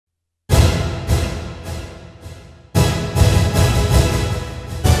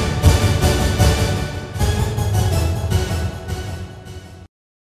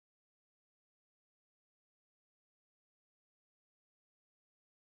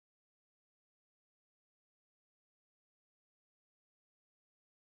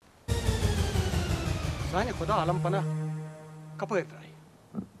साने खुदा आलम पना कपर द्राय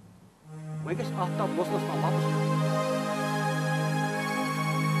वह गस आफ्ताब मोसलस ताम वापस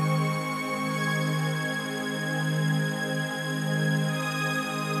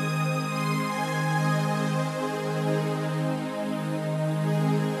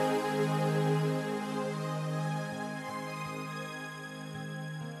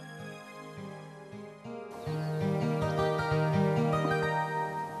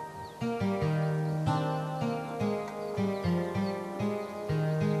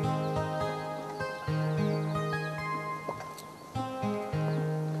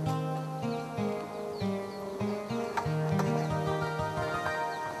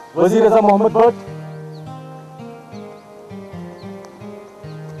वजीर आज़म मोहम्मद भट्ट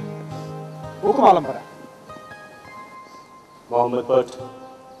हुक्म आलम पना मोहम्मद भट्ट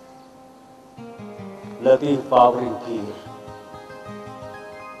लतीफ पावरिन कीर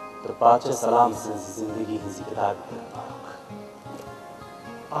तो पाचे सलाम से जिंदगी हिंसी किताब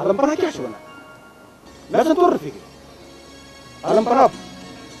आलम पना क्या शुना मैं तो रफीक आलम पना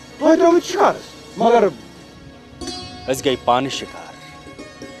तो इधर शिकार मगर अस गई पानी शिकार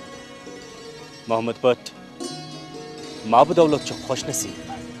मोहम्मद भट्ट माबू दौलत खुश नसीब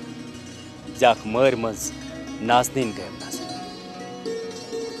जाक मर मज नाजनीन गए नजर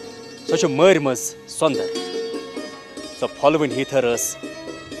सो मर मज सुंदर सो फलवन हीथर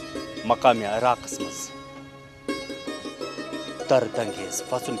मकाम इराकस मज दर्दंगेज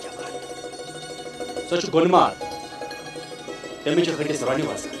फसुन क्या सो गुनमार तमिच हटिस रनि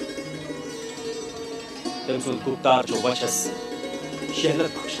वसान तम सुन गुप्तार वशस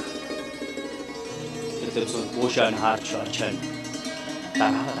शहलत बख्शा तम पोशान हार अच्छन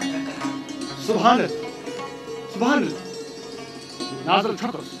सुभान सुभान नाजल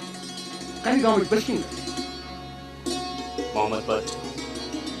छतस कहीं गांव में बशिंग मोहम्मद भट्ट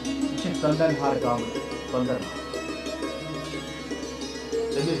संदन हार गांव बंदर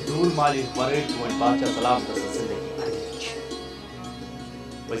जब दूर माली मरे तो बादशाह सलाम का जिंदगी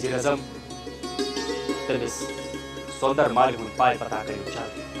वजीर आज़म तमिस सुंदर माली हुन पाए पता करी उचार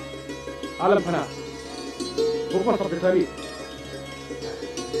आलम फना हुक्म फकरदारी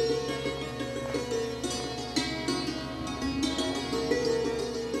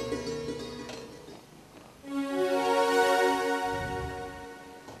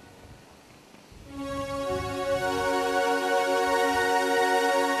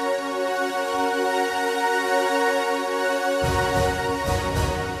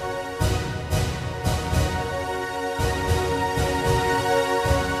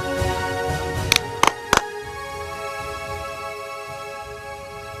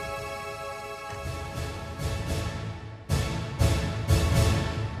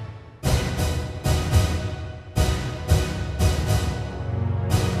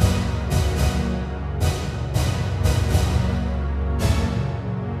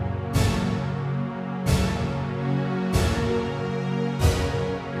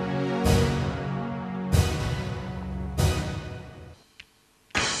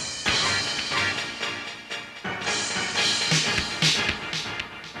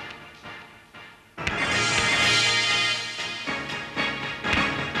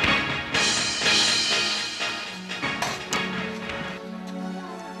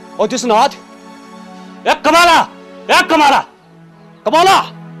और दिसनाथ एक कमाला कमाला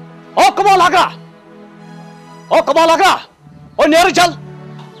ओ कमाल आगरा ओ नेर चल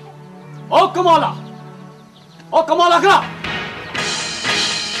ओ कमाला आगरा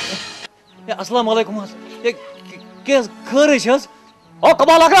अस्सलाम वालेकुम ये क्या खरे छस ओ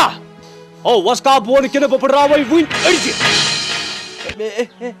कमाल आगरा ओ वस्का बोन किने बपड़रावै वुन अड़जि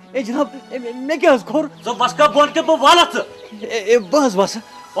ए जनाब मैं क्या खोर जो वस्का बोन के वालत बस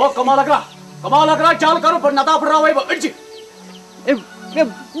ओ कमाल अगरा चाल करो पर नता पड़रावै अड़जि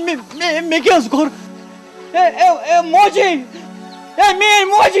मैं क्या खोर ए मोजी ए मेन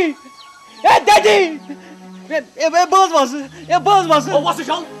मोजी ए दादी ए बस ओ वस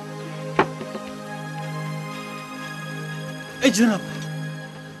चल ए जनाब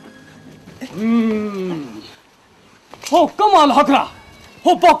हो कमाल हकरा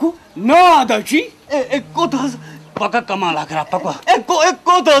हो पाकू ना दची ए कोतास पका कमाल हकरा पका ए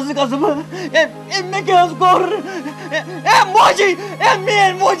कोतास कसम ए मैं क्या स्कोर ए मोजी ए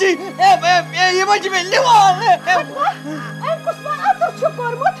मेन मोजी ए ये मोजी में लेवाल ए कुसमा अतर छु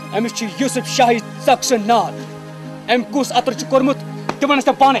कोरमुत एम छि यूसुफ शाह चक सन नाल एम कुस अतर छु कोरमुत तिमन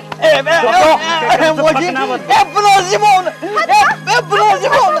स पाने ए मोजी ए ब्लाजिमोन ए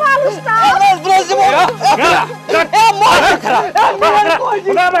ब्लाजिमोन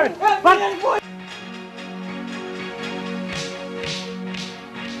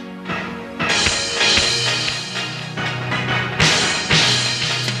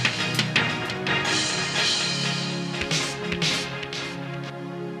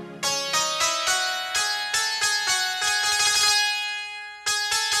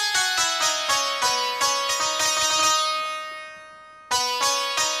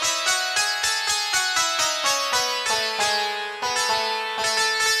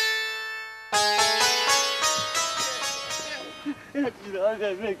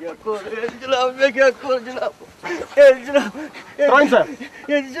मैं क्या कर जनाब मैं क्या कर जनाब जनाब त्राइन साहब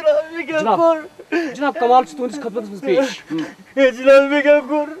जनाब मैं क्या कर जनाब कमाल से तुंदिस खदमत में पेश जनाब मैं क्या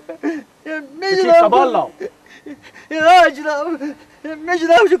कर मैं जनाब कमाल लाओ जनाब मैं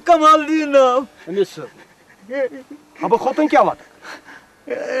जनाब जो कमाल दी जनाब अमिस हब्बा खातून क्या बात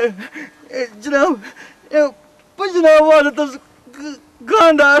जनाब जनाब वाले तो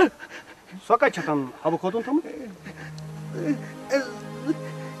गांडार सो कत छकन हब्बा खातून थम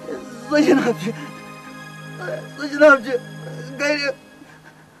जनाब जी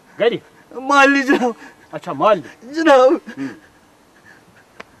गरी माली जनाब अच्छा माल जनाब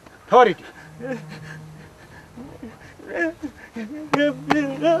अथॉरिटी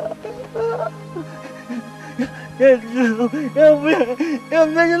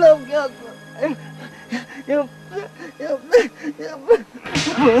मैं जनाब क्या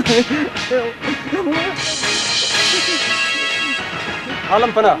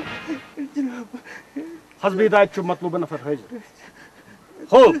आलम पना हस्ब हिदायत चु मतलूब नफर हाजिर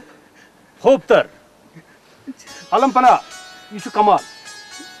खूब खूब तर आलम पना यह कमाल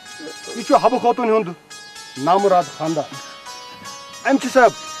यह हब्बा खातून हुंद नामुराद खानदान अम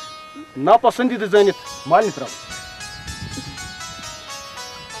सब नापसंदीदा जानित मालि त्रा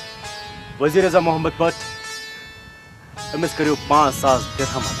वजीर अज़म मोहम्मद भट्ट अमिस करो 5,000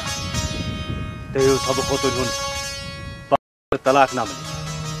 दिरहम अदा तो हब्बा खातून हुंद तलाक नाम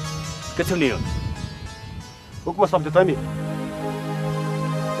कथु नहीं हुक्म सब्द तमी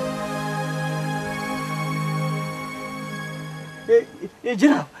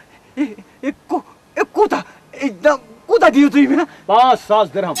जनाब कूता दियो तुम मैं 5,000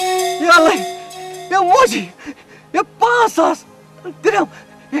 दिरहम ये मोजी ये 5,000 दिरहम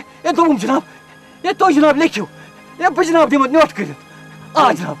ये तुम जनाब ये तो जनाब लिखियो ये बह जनाब दिम नोट कर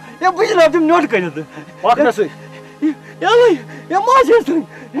आ जनाब ये बह जनाब दिम नोट कर ये मोजी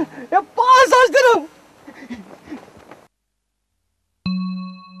ये 5,000 दिरहम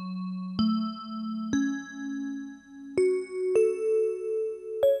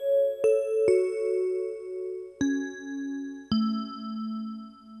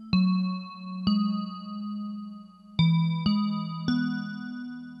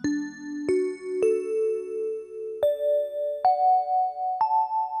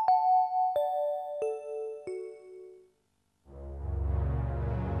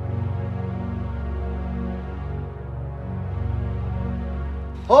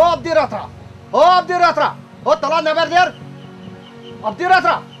हो अब्दी रात्रा हो तला नबर देर अब्दी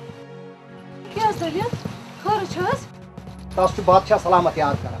रात्रा क्या सरियत खर छस तस बादशाह सलामत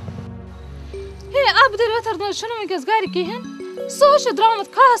याद कर हे अब्दी रात्रा न छन वकस घर कहें सो द्रामत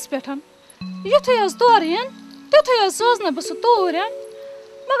खास पे युथे तौर हेन तुथे सोजन बह सह तौर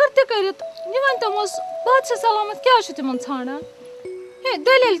मगर तह कर तमस बादशाह सलामत क्या तिमन ान हे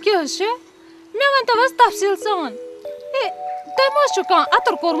दलील क्या मे वन तवस तफसील सान हे तम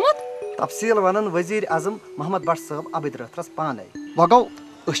अतर कोर्मुत तफसील वन वजीर आजम मोहम्मद भट्ट साहब अब्दी रात्रस पाने वह गो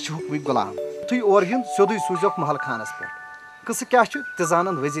हुक्म गुलाम तुम और गिन सोदु सूजोक महल खानस पे कस क्या जान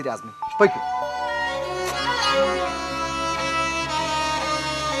वजीर आजम पकु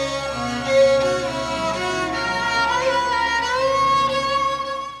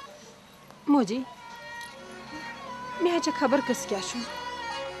मोजी मे खबर कस क्या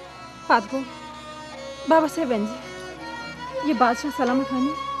पत गो बाबा साहब वन ये बादशाह सलामत वन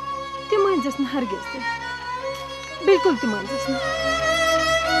तह मानस न हरगिज तह बिल्कुल तह मानस न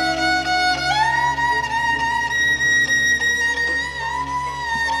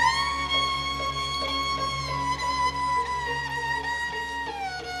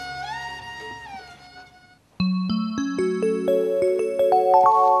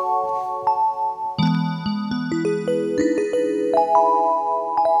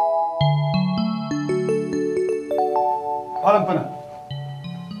आलम पना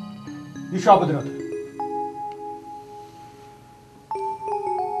यह अब्दी रात्रा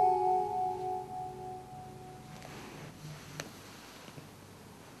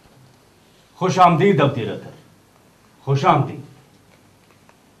खुश आमदीद अब्दी रात्रा खुश आमदीद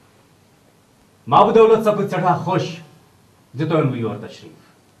माब दौलत सपद सड़ा खुश जितोन योर तशरीफ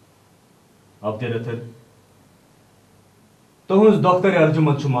अब्दी रात्रा तुहज डॉक्टर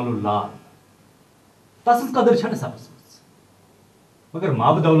अर्जुमंद मालू लाल तस कदर सपज मगर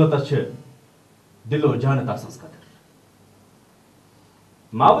माब दौलत दिलो जान तस कदर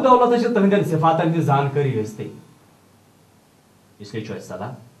माब दौलत तुहद सिफातन जानकारी इसलिए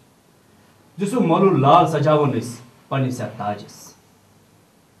सलाह जिसु मोलू लाल सजावन पन्निस ताजस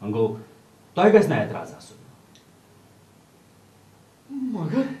गो तह गस ना एतराज आसुन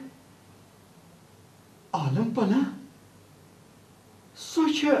मगर आलम पना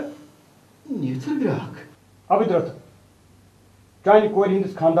नेथर ग्राहक अभिद्रथ चानि कोर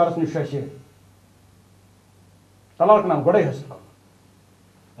हिंदिस खानदारस निश तलाक नाम गड़े हासिल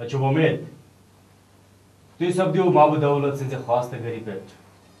कर अच्छा उम्मीद तुम सपदियो माब दौलत से खास गरी पे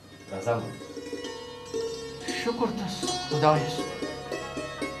रजामंद शुक्र तस खुदायस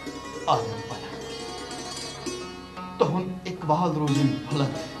आलम पना तुहन इकबाल रोजन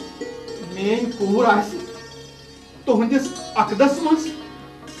फलत मेन कोर आस तुहंदिस अकदस मस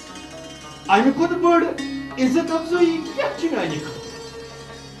अमे खुद बड़ इज्जत अफजाई क्या मानी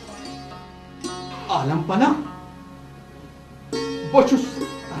आलम पना बहुस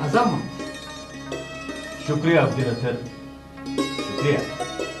रजामंद शुक्रिया अब्दुल शुक्रिया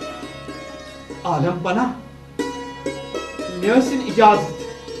आलम पना मेसिन इजाजत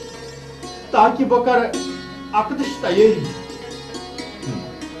ताकि बह कर अकदश तैयारी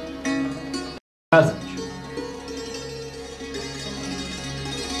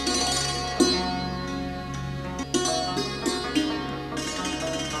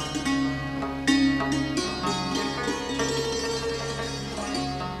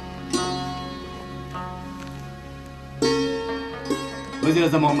वज़ीर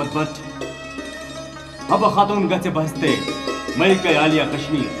आज़म मोहम्मद भट्ट हब्बा खातून गए बहसते मलिका आलिया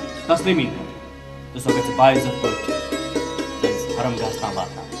कश्मीर तस्लीमी तो सो गए बाइज्जत पे हरम गहस ताम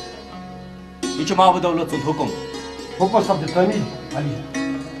वाता यह माब दौलत सुंद हुक्म सब्द तमीर अली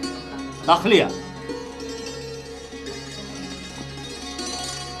दाखिलिया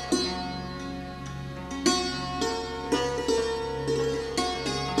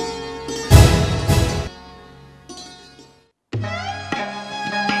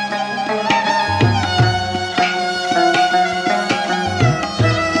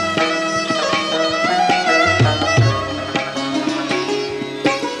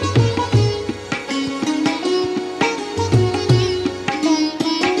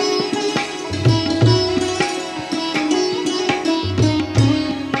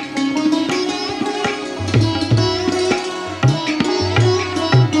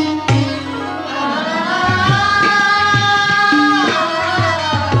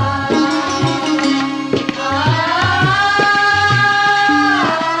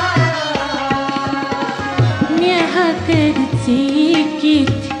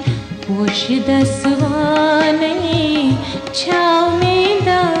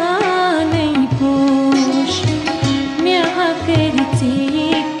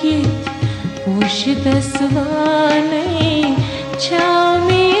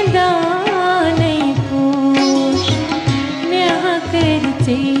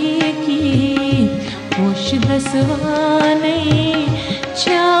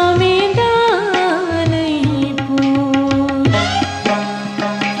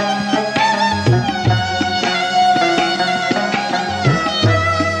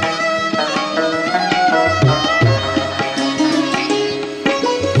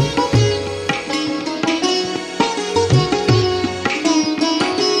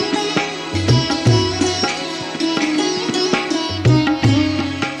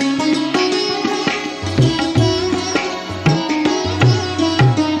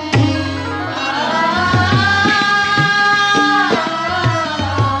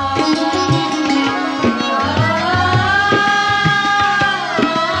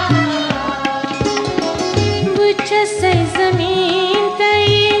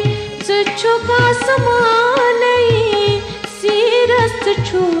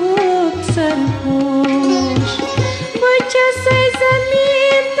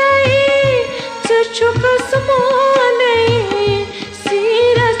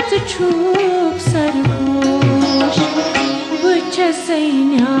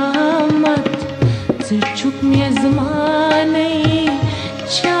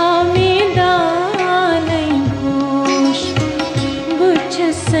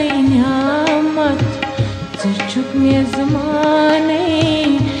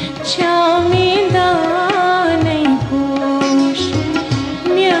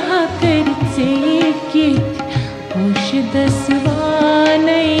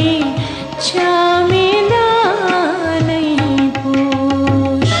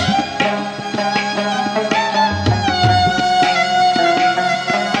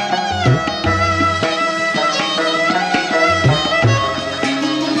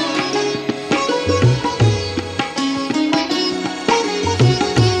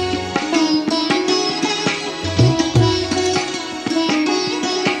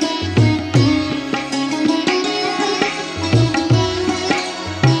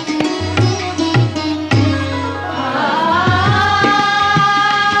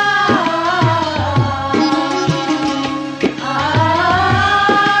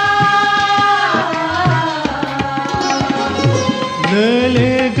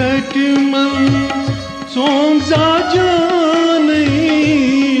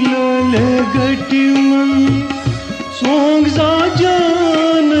तिमन सोंग जा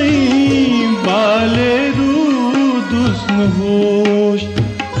जानै बाले रुदुस्न होश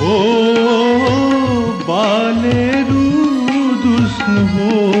ओ बाले रुदुस्न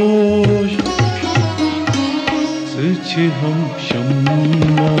होश सच हम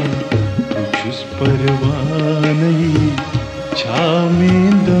शम्मा कुछ परवानै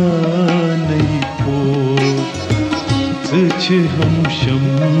छामेंदा नहीं पोश सच हम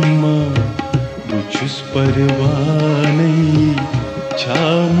शम्मा कुछ परवानै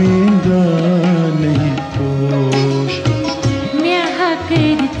छामेंदा नहीं पोश म्याह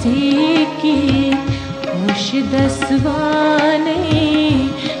करते के होश दसवानै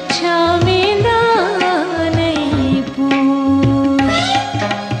छामेंदा नहीं पोश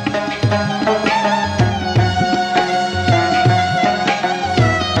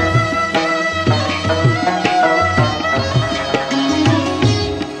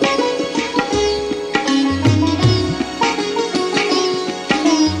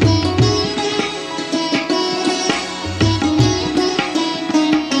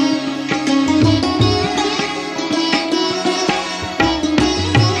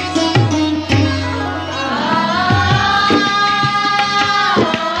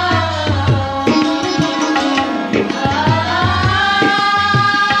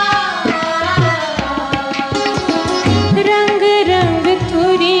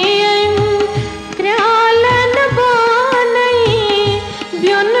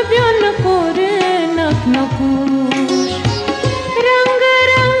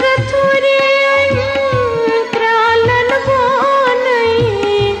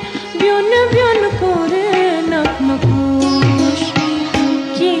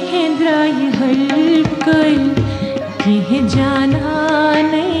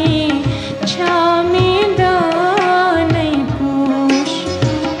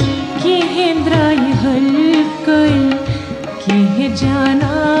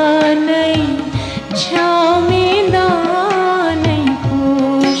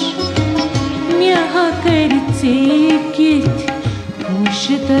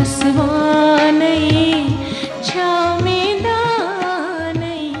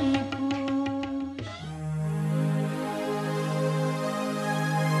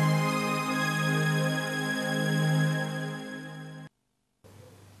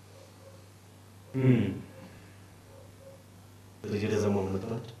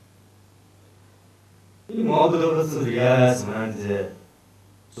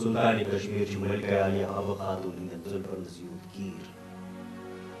सुल्तानी कश्मीर की मलिका आलिया हब्बा खातून ने जुल्फर नसीहत कीर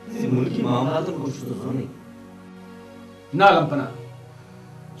इस मुल्की मामला तो कुछ तो नहीं ना लंपना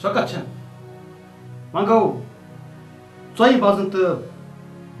सका छन मंगो सोई बाजन तो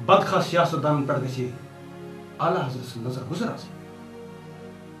बदखा सियासतदान पर गसी आला हजरत से नजर गुजर आसी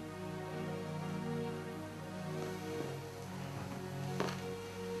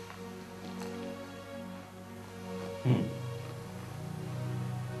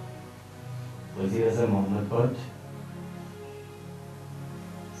वज़ीर आज़म मोहम्मद बट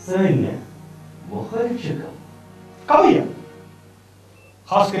सैन्य मुखालिफ शिकम कमिया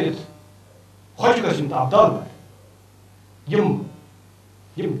खास करित खोज गसिम तो अब्दाल पर यम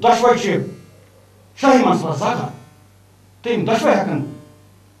दशवाई छे शाही मसला जागा तम दशवाई हकन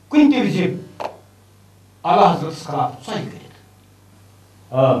कुन ते विजे आला हजरत खिलाफ सही करित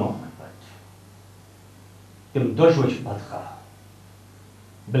मोहम्मद बट तम दशवाई बदखा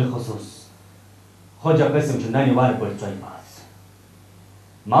बिलखुसूस खोजा कसम नानी वार पर चोई मास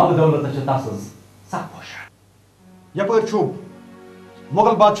माव दौलत तासज सापोश यपर छु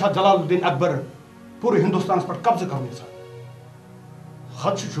मुगल बादशाह जलालुद्दीन अकबर पूरे हिंदुस्तान पर कब्जा करने सा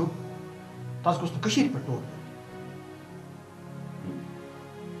हद छु तास गोस कशीर पर टोर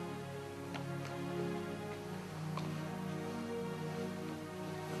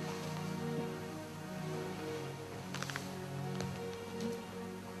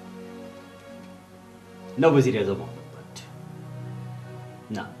न वज़ीर आज़म मोहम्मद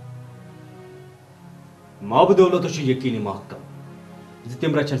बट ना माब दौलत यकीनी महकम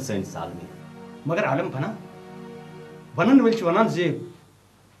तिम रचन सन सालमी मगर आलम बना वनन वल वनान जे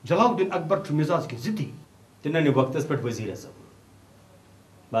जलालुद्दीन अकबर मिजाज के जिद्दी तिन वक्त पे वज़ीर आज़म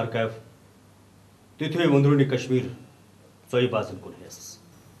बारकैफ तुम अंदरूनी कश्मीर चोई बाजन कुन हेस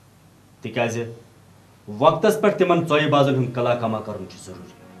तिकाज वक्त पे तिमन चोई बाजन हूं कला कमा कर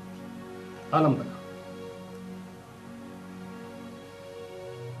जरूरी आलम बना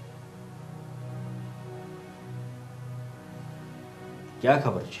क्या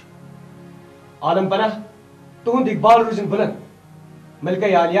खबर आलम बना तुंद इकबाल रूजन बुलंद मलिका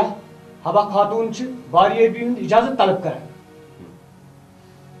आलिया हबा खातून वारिये भी इजाजत तलब कर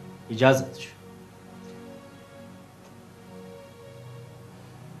इजाजत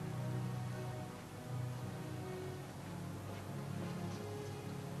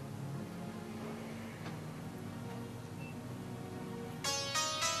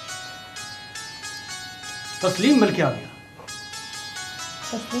तस्लीम मलके आलिया।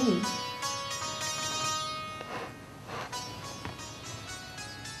 तस्लीम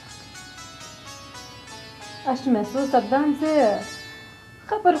अश महसूस सपदान से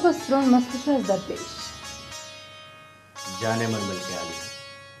खबर को स्रोन मस्तिष्क दरपेश जाने मन मलके आलिया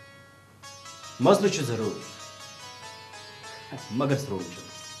मसलो जरूर मगर स्रोन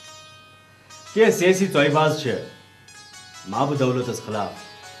के सियासी चौबाज माब दौलत खिलाफ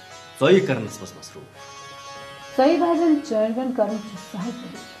चौई करनस मस मसरूफ चौबाजन चर्गन करन सहज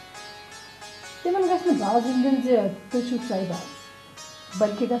तिमन गसन बाजुन दिन जे तुछु चौबाज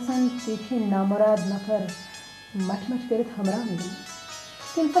बल्कि गसन तीखे नामुराद नफर मठ मठ करत हमरा मिली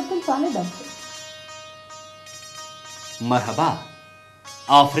तिम फतन पाने दम मरहबा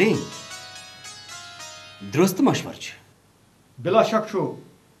आफरीन दुरुस्त मशवर बिला शक छो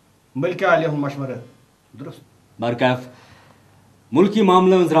मलके आलिया हुन मशवरा दुरुस्त मरकफ मुल्की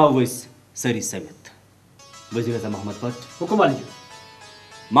मामलों द्राव वैस सरी समित वजीर आज़म मोहम्मद भट्ट हुकुम आलिया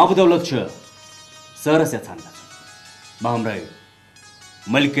माब दौलत सरस यथान महमराय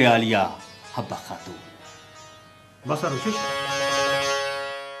मलके आलिया हब्बा खातून बसर उशिश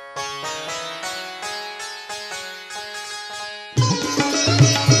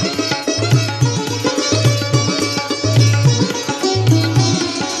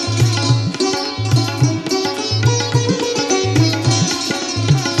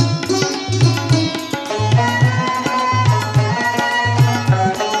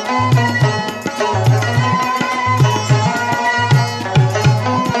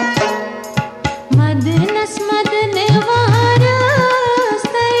मदनस मदनवार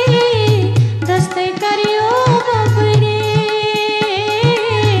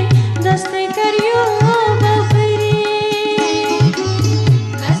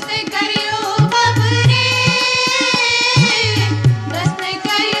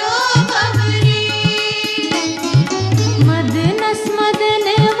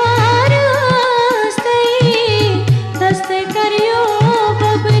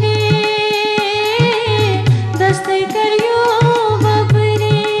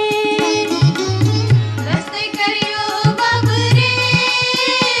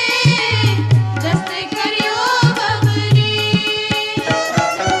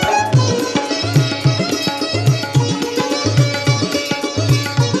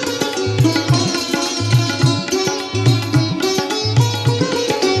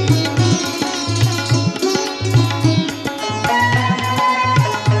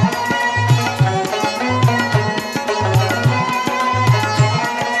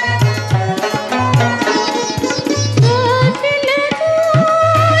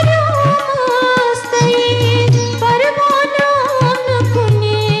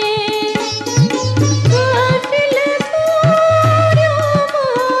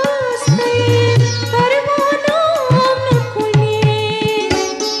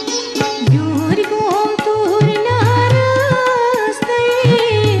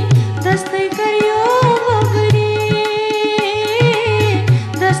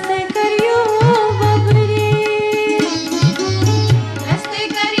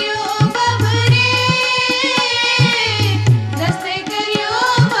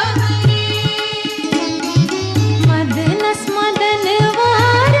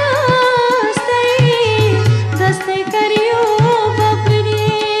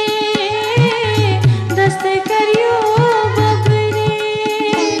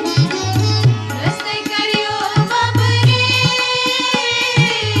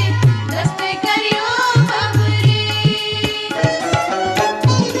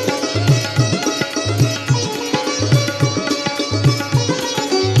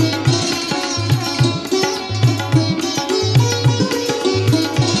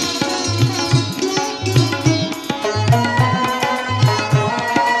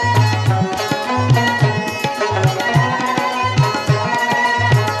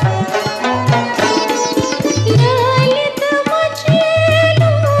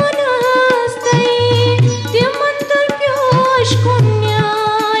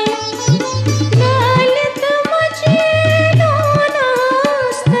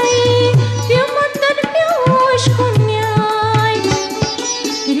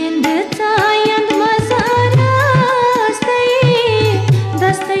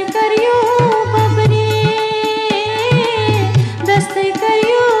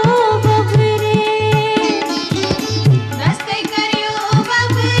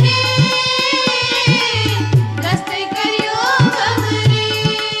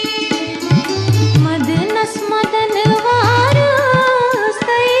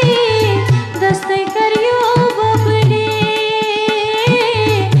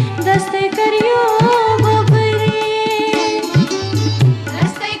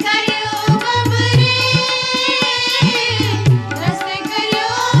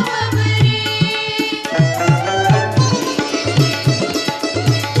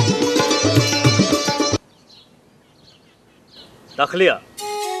तखलिया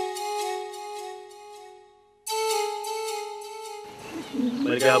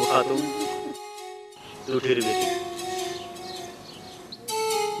मलिका हब्बा खातून झूठी बेटी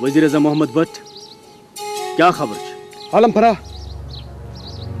वजीर आज़म मोहम्मद भट्ट क्या खबर आलम पना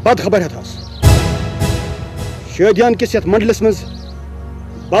बद खबर है शादियान किस यथ मंडलस मज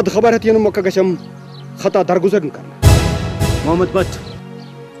बद खबर है इन मौका गम खता दरगुजर कर मोहम्मद भट्ट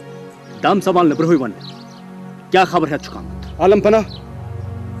दम सवाल न ब्रोह वन क्या खबर है चुकामत आलम पना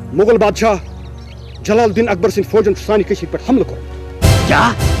मुगल बादशाह जलालुद्दीन अकबर सिंह फौजन सानी कशीर पर हमला कर क्या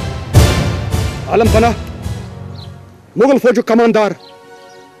आलम पना मुगल फौजु कमांदार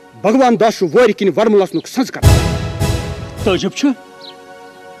भगवान दास वारी किन वर्मलासनुक सज कर तजुब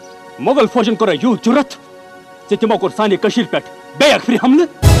मुगल फौजन कोर यूत जुरत तिमो कोर सानी कशीर पे बेक फिर हमले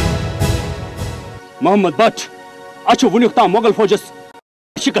मोहम्मद भट्ट अच्छु वुनिक ताम मुगल फौजस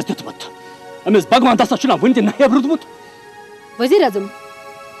शिकस्त दितमुत अमिस भगवान दास छुना वन ते नहेब रुदमुत वजीर आजम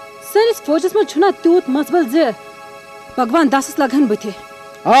सनिस फौजस में छुना त्यूत मजबल जे भगवान दासस लगन बथे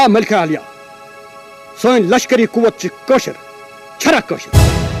आ मलिका आलिया सन लश्करी कुवत कशर छरा कशर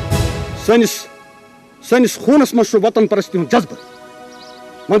सनिस खूनस मज वतन परस्ती हूं जज्ब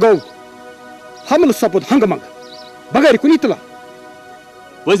मगो हमल सपुद हंगमंग बगैर कुनी तला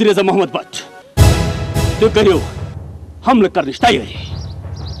वजीर आज़म मोहम्मद भट्ट तु करियो हमल करने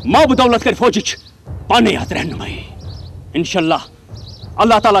तैयारी मां बदौलत कर फौज पाने हाथ रहनुमाई इंशाल्लाह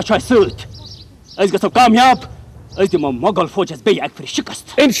अल्लाह ताला छ सत अस गसो कामयाब अस दिमो मुगल फौजस बे एक फिर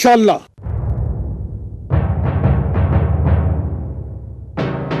शिकस्त इंशाल्लाह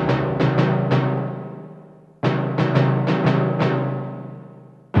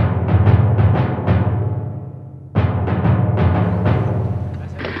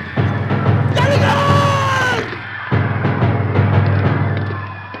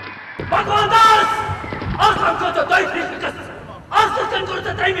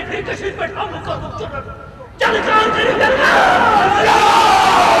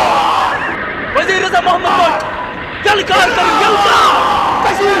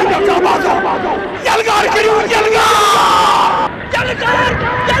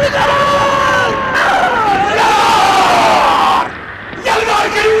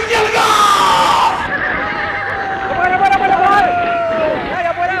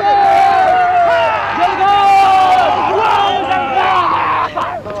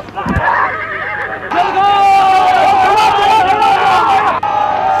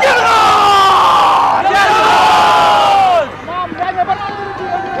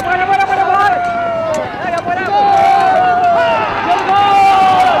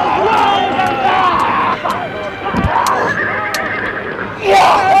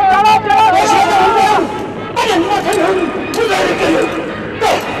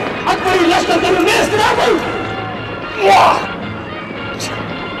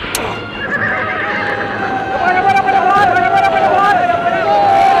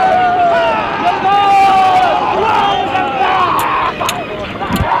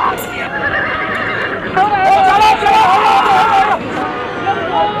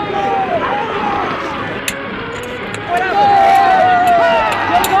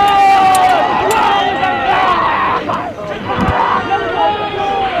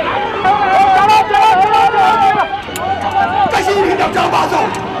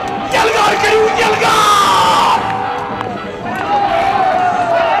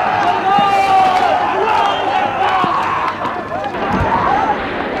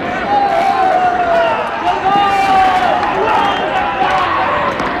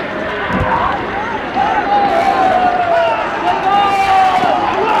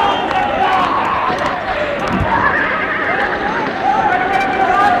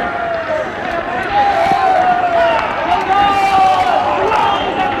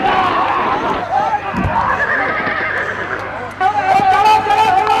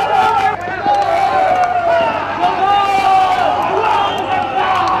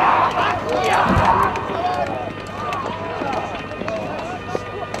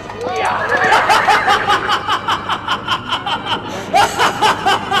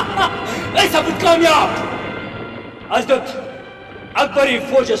अकबरी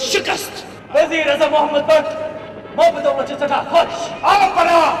फौज शिकस्त वजीर आज़म मोहम्मद भट्ट मोहब्बत सटा खुश आलम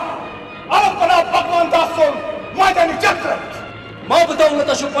पना भगवान दास मैदानी चक्र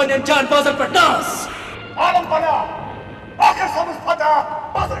मोहब्बत शुपान जान बाजर पर नास आलम पना आखिर समझ फता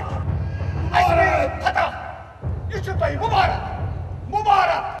बाजर फता ये भाई मुबारक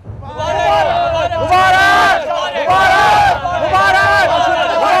मुबारक मुबारक मुबारक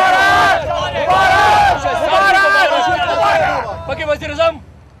वजीर आज़म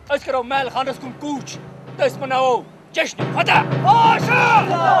अस करो महल खानस कुन कूच तो इस मनाओ जश्न फतह।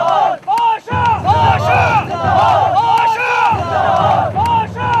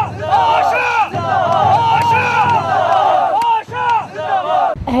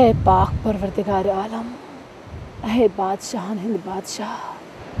 ऐ पाक परवरदिगार आलम, ऐ बादशाहन हिंद बादशाह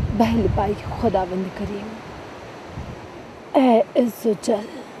बहल पाई खुदावंद करीम, ऐ इज्जुजल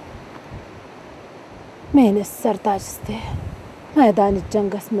मैंने सरताजस्ते मैदान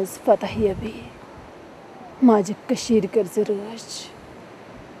जंगस मज फतह यबी माज कशीर कर्ज रज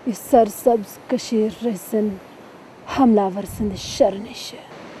ये सरसब्ज कशीर रसन हमलावर सिंध शर्निश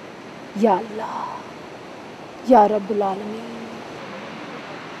या अल्लाह या रब्बुल आलमीन।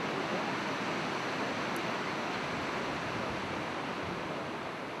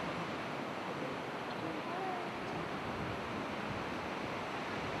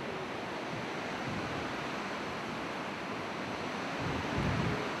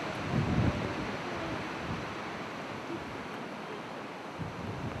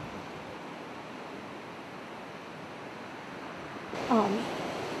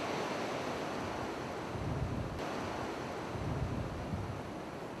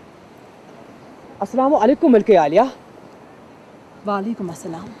 अस्सलाम वालेकुम मलके आलिया। वालेकुम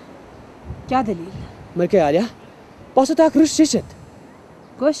अस्सलाम। क्या दलील? मलके आलिया बस ताक रुश शिशत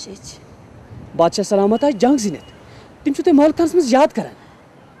कोशिश बादशाह सलामत आज जंग जिनत तिम छु ते महल खानस मज याद करन।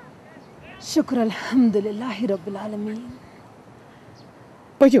 शुक्र अल्हम्दुलिल्लाह रब्बिल आलमीन।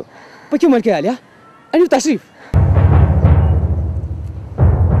 पक्यो पक्यो मलके आलिया अनु तशरीफ।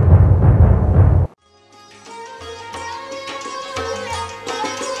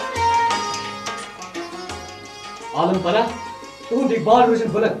 आलम पना तुम इकबाल रोशन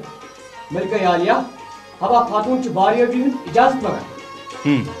बुलंद मिलकर आलिया हवा खातून च बारिया भी इजाजत मगर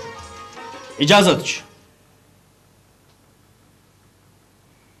इजाजत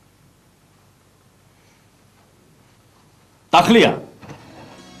तखलिया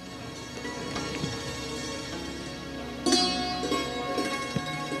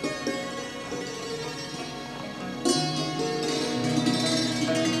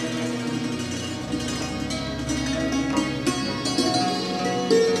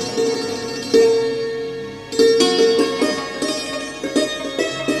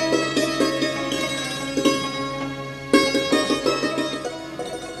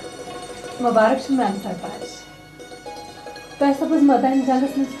मुबारक शुमान सरताज पैसा बस मदान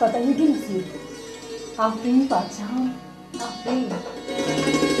जंगस में पता ही भी नसीब आफरीन बादशाह आफरीन।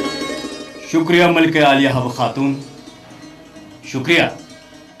 शुक्रिया मलिक आलिया हब खातून शुक्रिया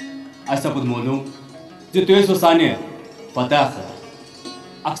असा कुद मोलूम जो तुझे सो साने पता कर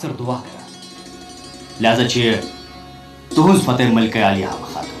अक्सर दुआ कर लिहाजा छे तुहुज फतेह मलिक आलिया हब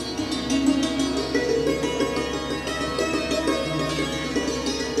खातून।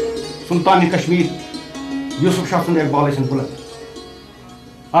 सुल्तान कश्मीर यूसुफ शाह सुंद इकबाल बुलंद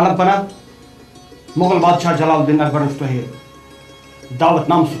आलम पना मुगल बादशाह जलालुद्दीन अकबर तुह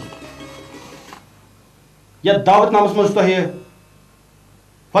दावतनाम या दावतनामस मज तुह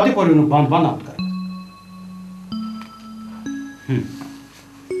फतेहपुर बंद बंद आमत कर।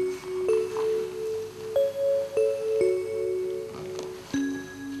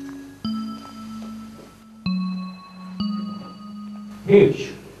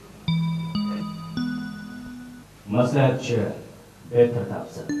 मसलहत बेहतर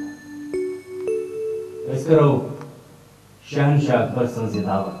तफसर इस करो शहनशाह अकबर संज़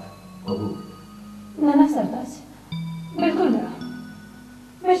दावत कबूल। ना सरताज बिल्कुल ना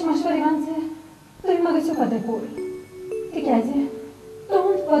मेश मशवरे वन से तुम मगर से फतेहपुर तिकाजे तुम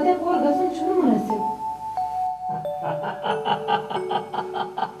फतेहपुर गसन शुरू मुनसिब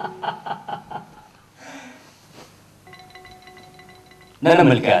ना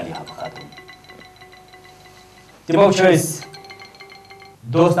मलिक आलिया हब खातून तिमो शोइस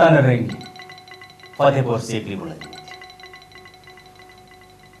दोस्ताना रहेंगी फतेहपुर सेकली बुलंदी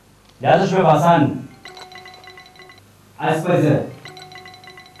लिहाजा शुभ आसान आज पर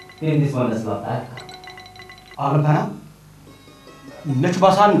 3 दिस वन असला है आलम खाना नच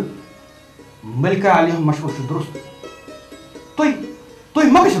बासान मलिक आलिया मशवूर छु दुरुस्त तुई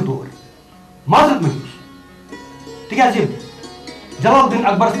मगस दूर माजरत में तिकाजे जलालुद्दीन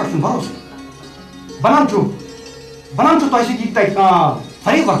अकबर पर भरोसे बनान छु तो ऐसे की तय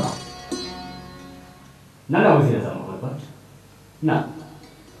फरीक वर्ता ना वज़ीर आज़म मोहब्बत ना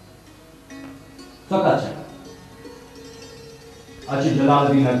सका अच्छी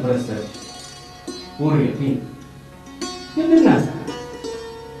जलालुद्दीन अकबर से पूरी यकीन ये मिलना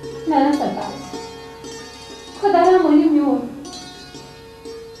ना सरताज खुदा ना मोनी म्योर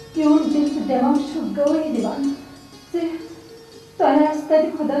दिल से दिमाग शुभ गवाही दीवान से तो अस्तेक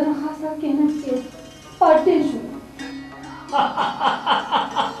खुदा ना खासा कहना के पार्टी शु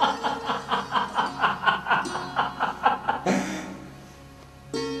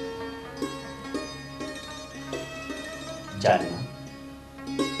Jameela,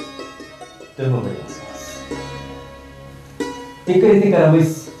 तुम बड़े तिकर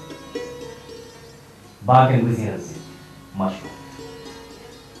अवस बाकन वजीर मशहूर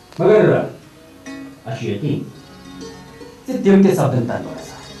मगर यकीन तिम ते सपदन तन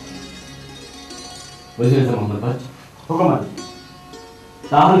वजीर मोहम्मद भट्ट हुक्म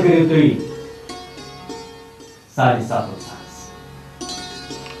ताहल करो तुई 7.5 सास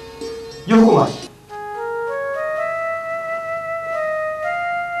ये हुक्म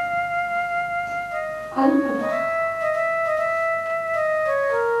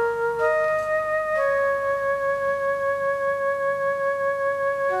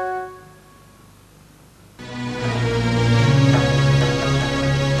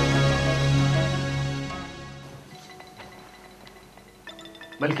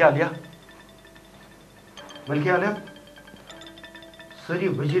मलके आलिया सारी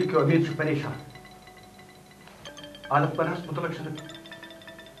वजीर के अमीर परेशान आलम पनास मुतलक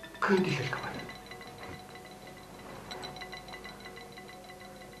कहीं शश खबर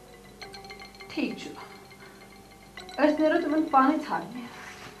ठीक नेरो तुमन पानी छाड़ने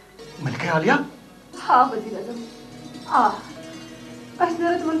मलके आलिया हाँ वजीर आजम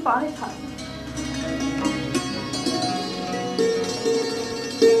नेरो तुमन पानी छाड़ने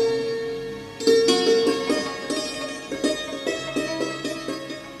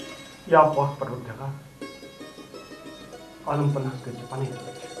या पाक परवरदिगार आलम पनास के पानी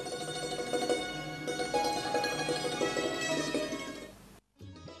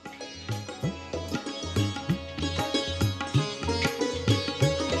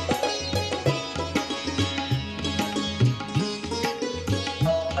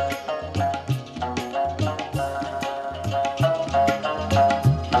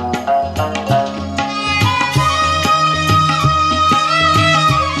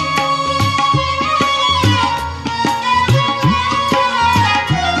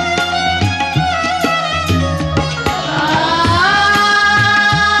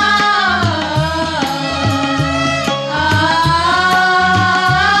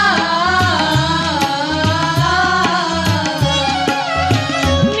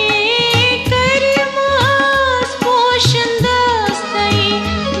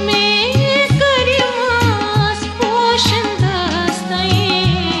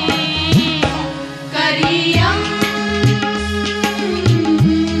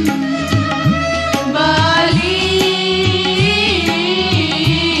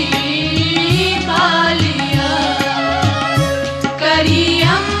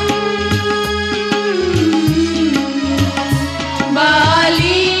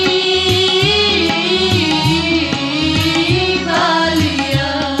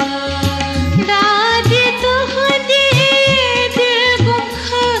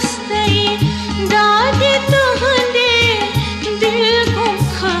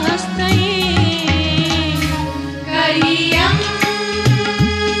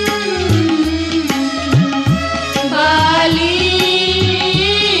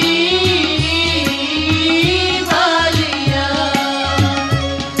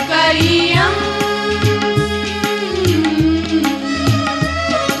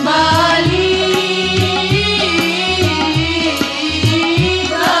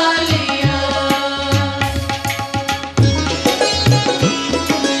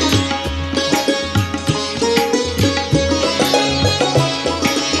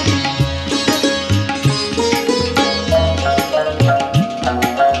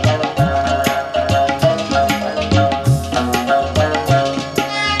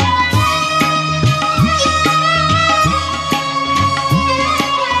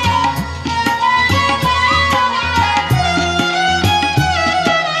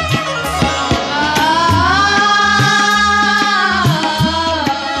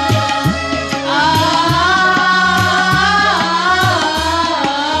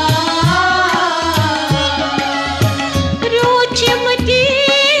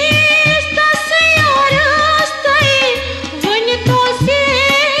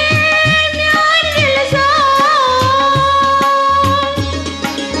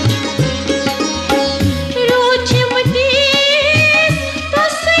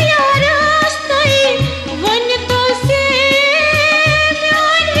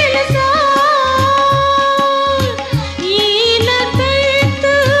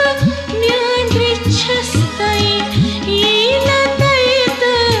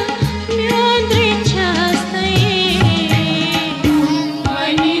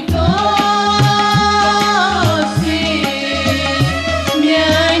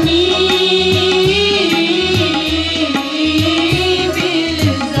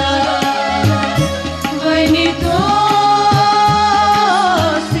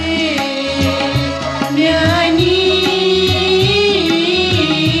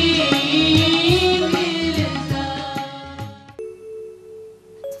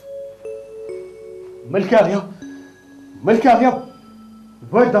Milki Aliya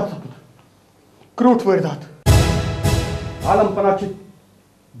Vardat sapıdı. Krut Vardat. Alam Panaçı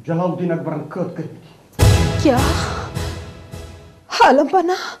Jalaluddin Akbar'ın kıt kırmidi. क्या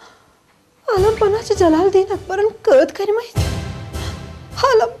आलम पनाचे जलालुद्दीन अकबरन कैद करमत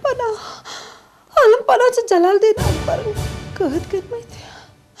आलम पनाचे जलालुद्दीन अकबरन कैद करमत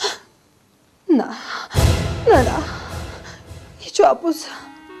ना ना ना ये जो आपुस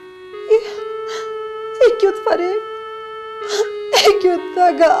ये क्यों फरे ये क्यों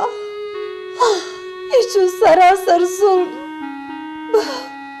दगा ये जो सरासर जुल्म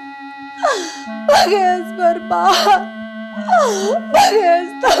बगैस बर्बाद बगैस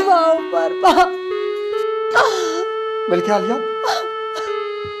तमाम बर्बाद Milki Aliya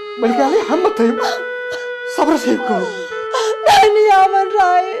हम मत थे सब्र से करो नानी आवर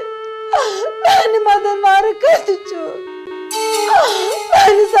राय नानी मदन मार कत चो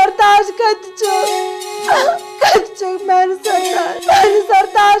नानी सरताज कत चो मैंने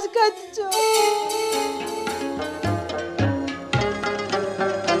सरताज कत चो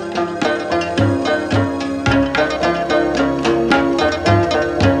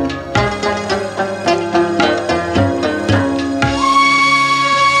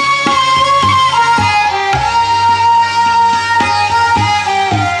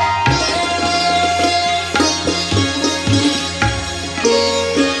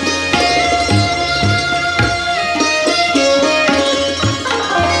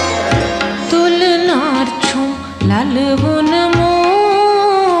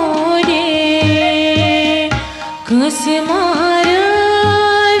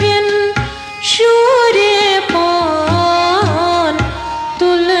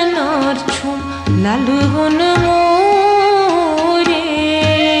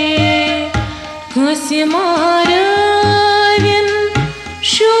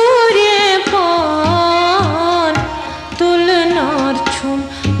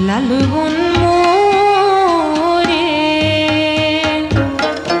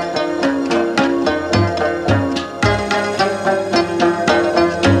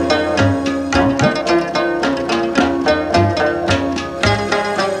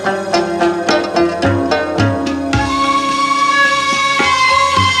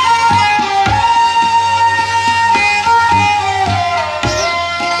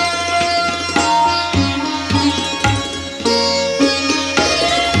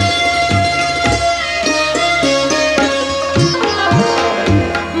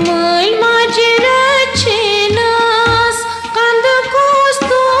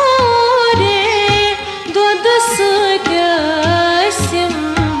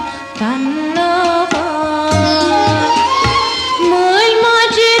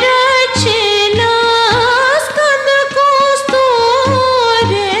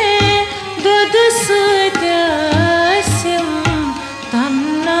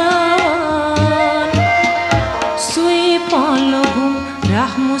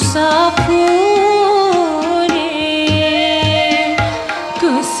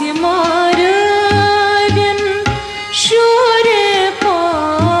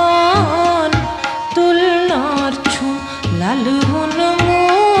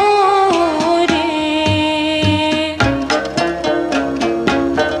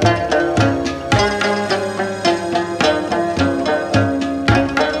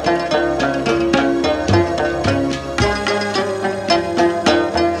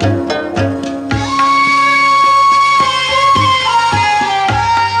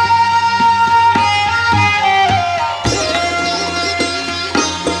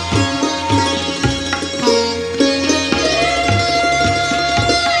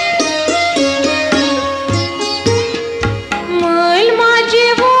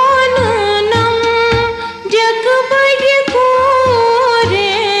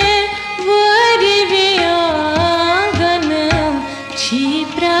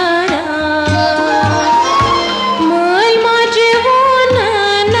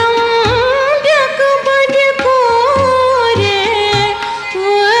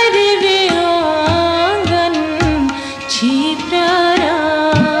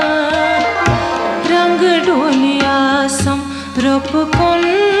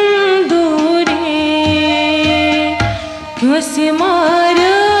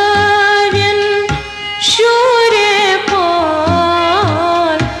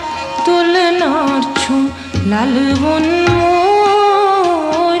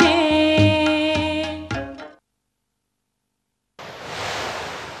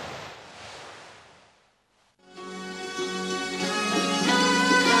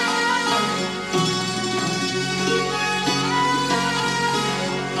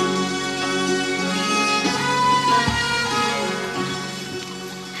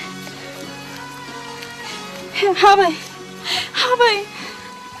हाँ भाई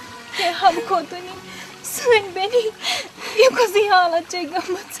हम खोतनी सन बेनी ये कुछ हालत चे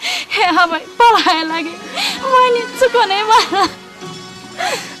गमत है हाँ भाई पढ़ाई लगे वाली चुकने वाला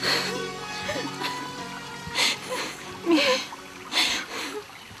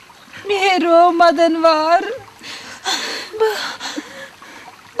मेरो मदनवार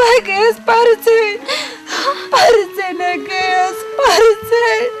बगैस परसे न gas परसे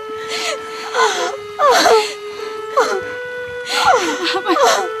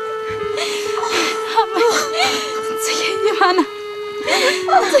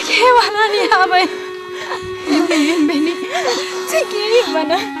Gimana nih Habay? Beni,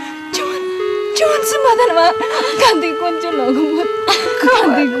 gimana? Cuman semadan mah ganti kunci logo.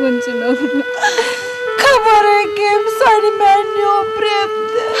 Kabar game sari menu prep.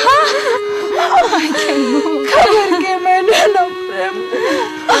 Kabar game menu prep.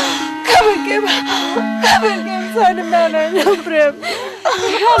 Kabar game sari menu prep.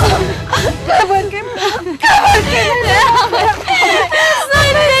 Kabar game.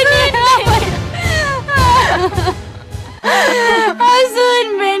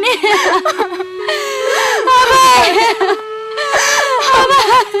 Zoon beni.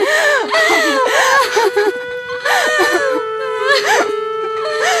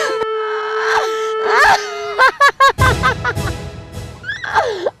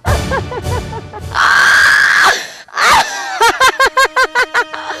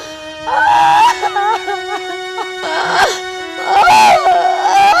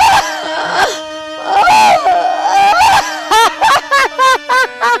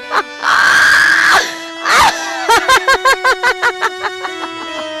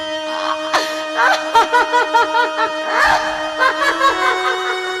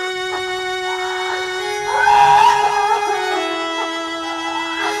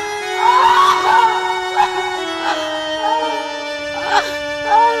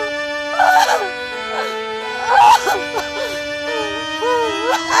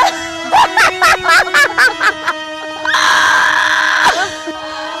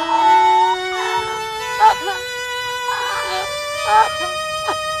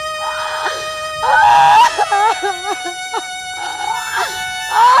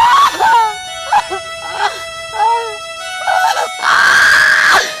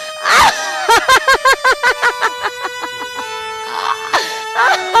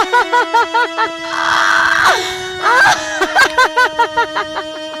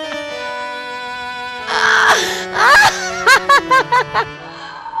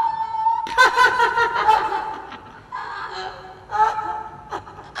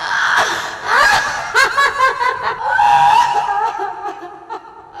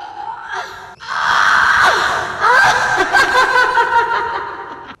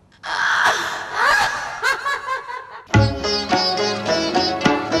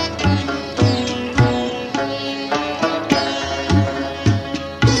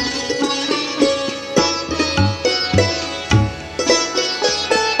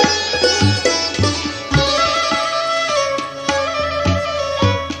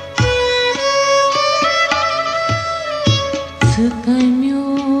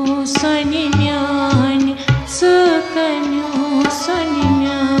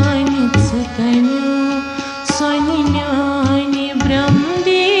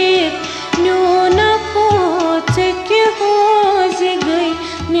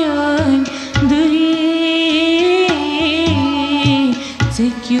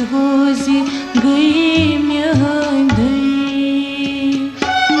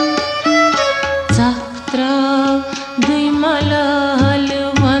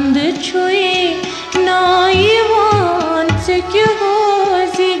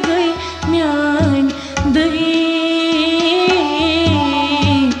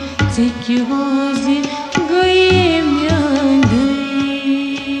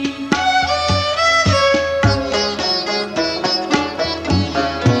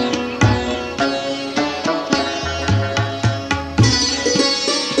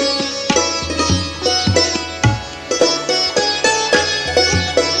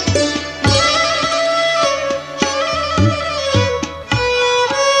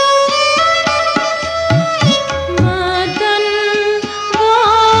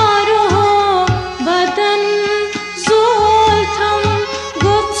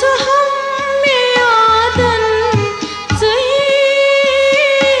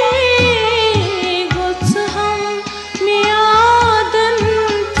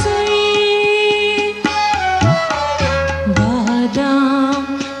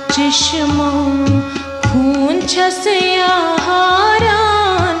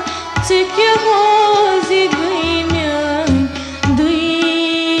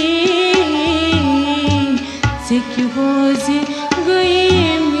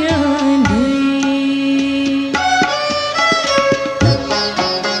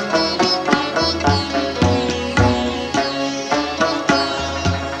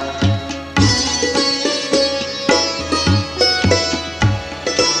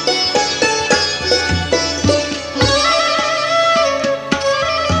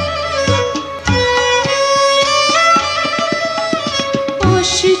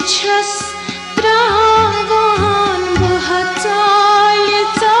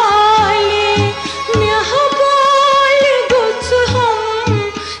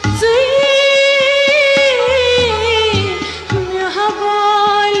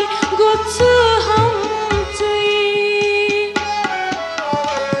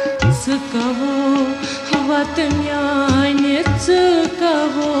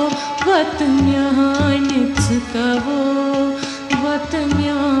 वत म्याने कहो वत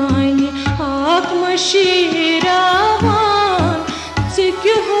म्याने आक मशीरावान सिक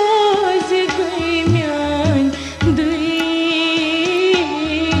हो गई म्यान दई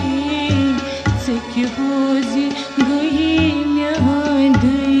सिक हो गई म्यान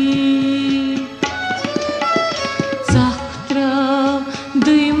दई सख्त्रा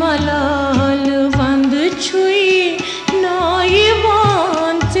दुई मलाल वंद छुई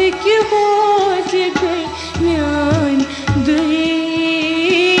नायवान सिक हो गई म्यान दई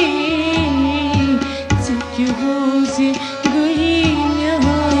सिक हो गई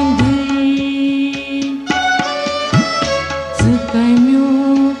म्यान दई सकम्यो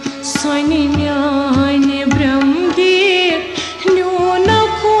सोनी म्याने ब्रह्मदेव न्यो न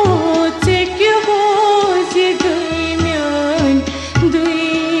खो सिक हो गई म्यान दई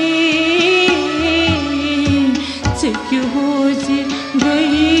सिक हो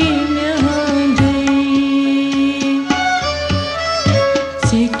गई म्यान दई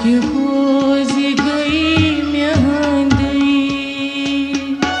सिक हो गई म्यान दई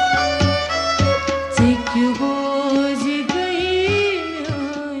सिक हो गई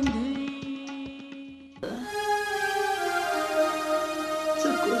म्यान दई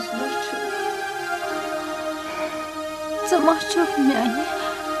Замахчув мяне,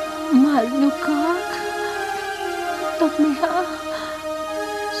 маль ну как? Так меня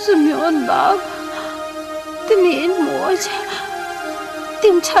सुमियोन बाब तिमीन मोज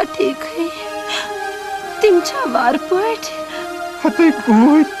तिम छा ठीक है तिम छा बार पट हते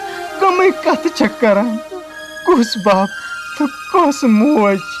पूर कमै कत चक्करान कुस बाप तो कस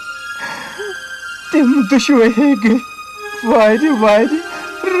मोज तिम दुश्वे है गए वारी वारी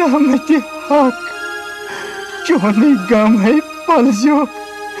रहमत हक चोने गम है पलजो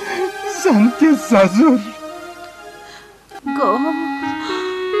संत जजुर गो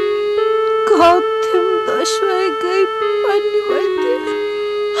तिम दुश्वे गई पन्नी वती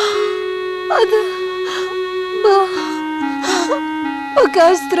अद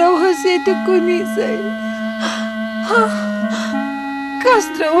Kastrauhas ieti kunizēn.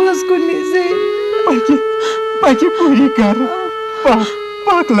 Kastrauhas kunizēn. Paki पूरी कर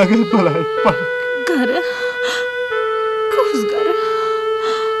पाक लगल भलाई पाक कर कुछ कर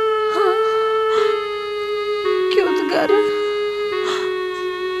क्यों तो कर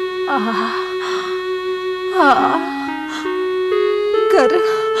कर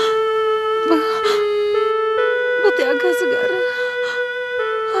बत्या कस कर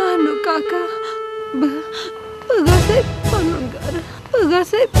anu kakak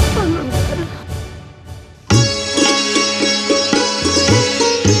bagasai panunggar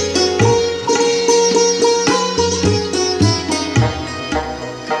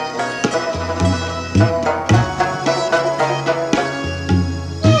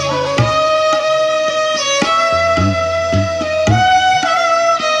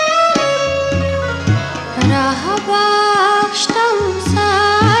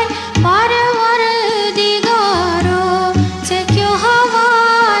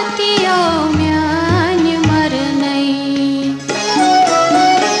Diga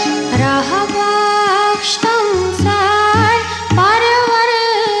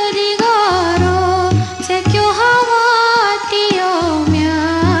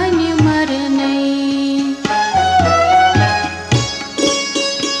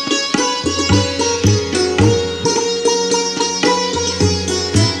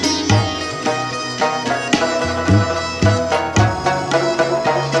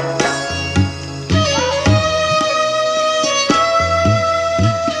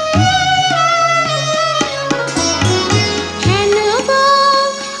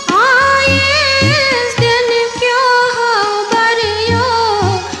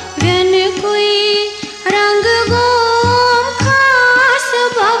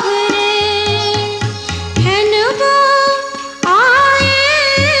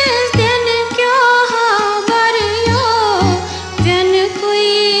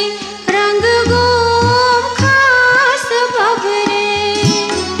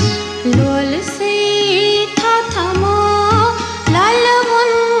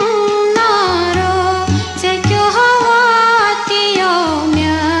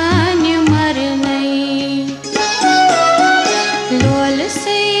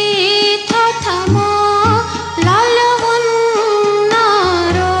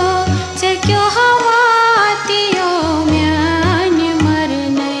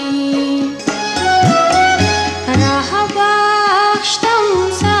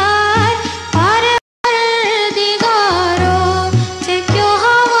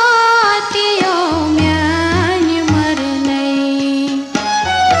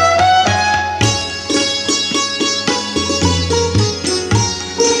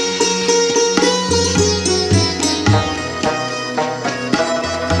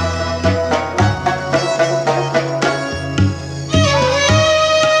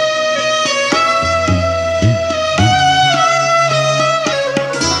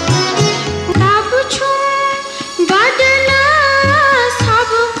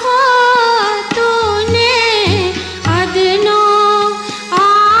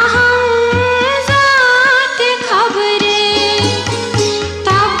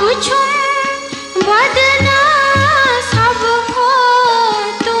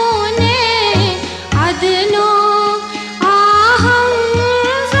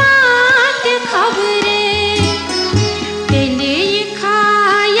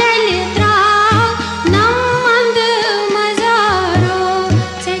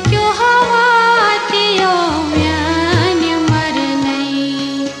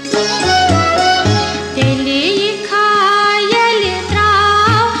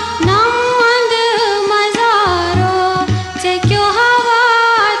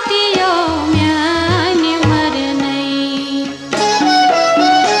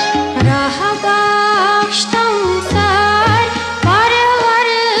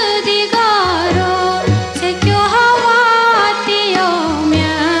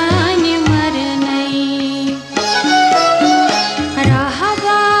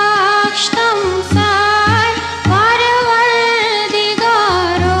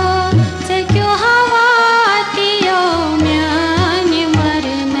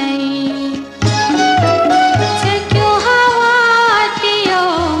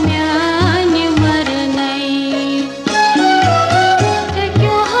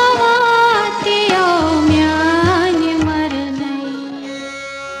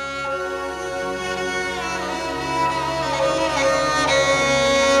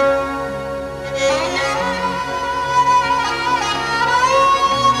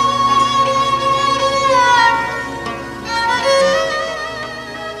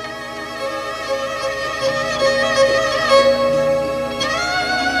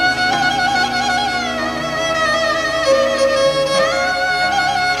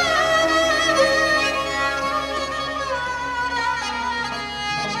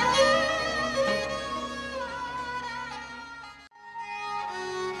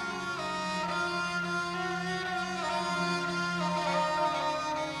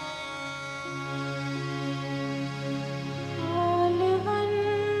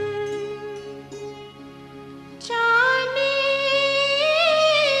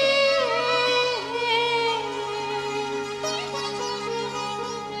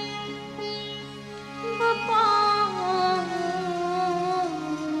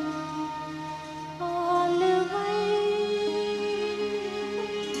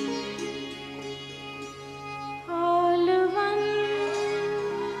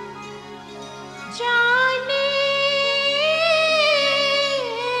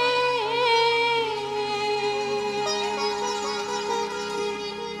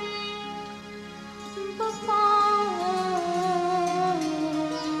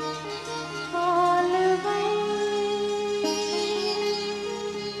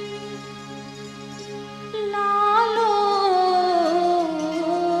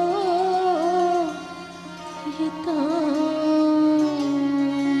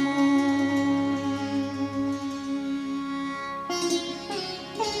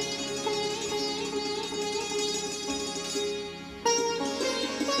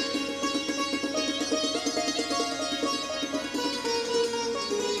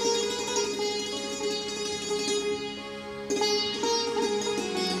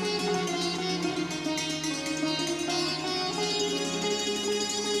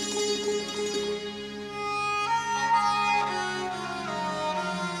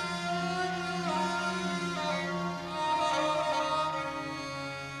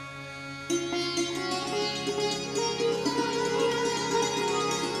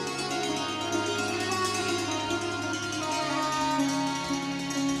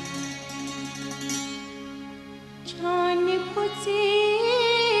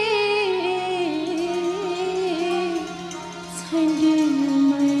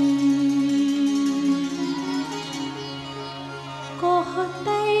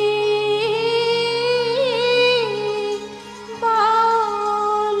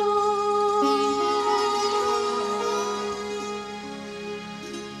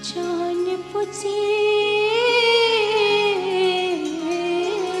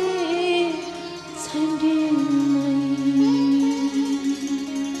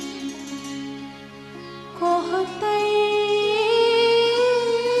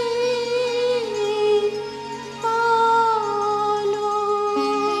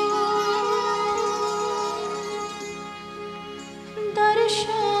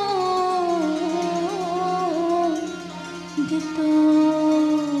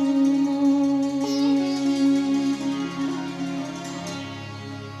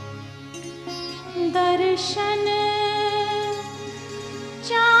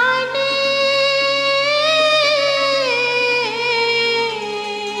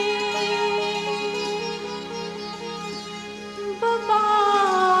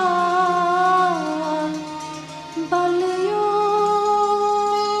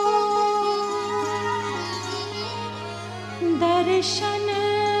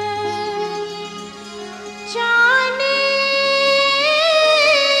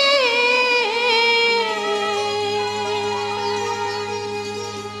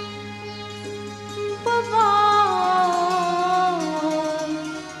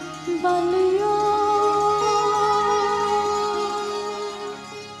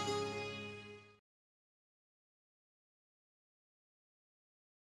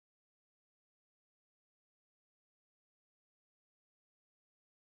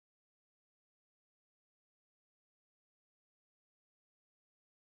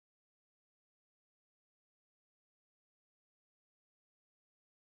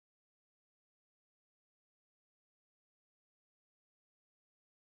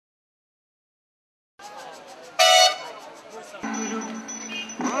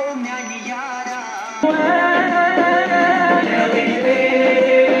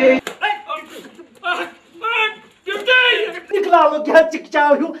निकला लो क्या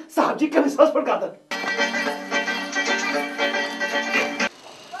चिकचाओ हूँ साहब जी कभी सस पर काता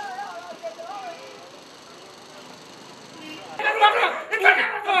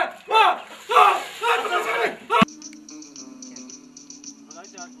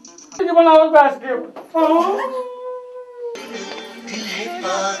बनाओ बैठ के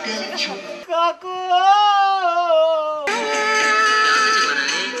काकू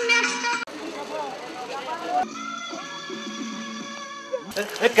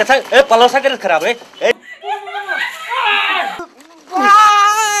कैसा पलौसा कर खराब है